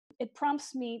it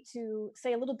prompts me to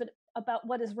say a little bit about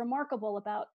what is remarkable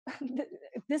about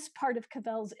this part of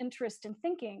Cavell's interest in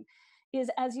thinking is,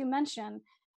 as you mentioned,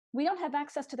 we don't have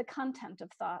access to the content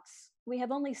of thoughts. We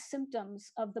have only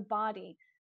symptoms of the body,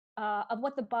 of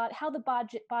what the body, how the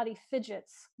body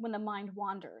fidgets when the mind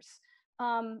wanders.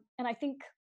 And I think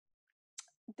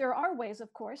there are ways,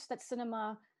 of course, that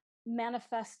cinema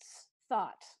manifests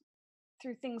thought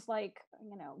through things like,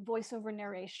 voiceover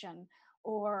narration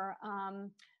or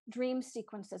dream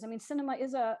sequences. I mean, cinema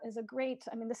is a great.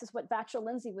 I mean, this is what Vachel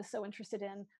Lindsay was so interested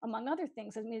in, among other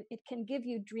things. I mean, it can give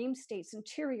you dream states,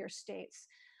 interior states.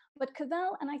 But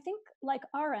Cavell, and I think like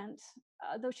Arendt,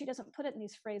 though she doesn't put it in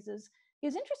these phrases,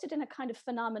 is interested in a kind of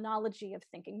phenomenology of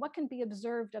thinking. What can be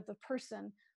observed of the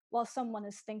person while someone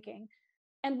is thinking?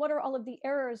 And what are all of the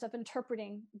errors of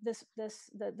interpreting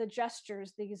the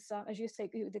gestures, these, as you say,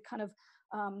 the kind of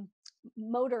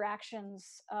motor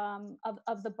actions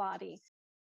of the body?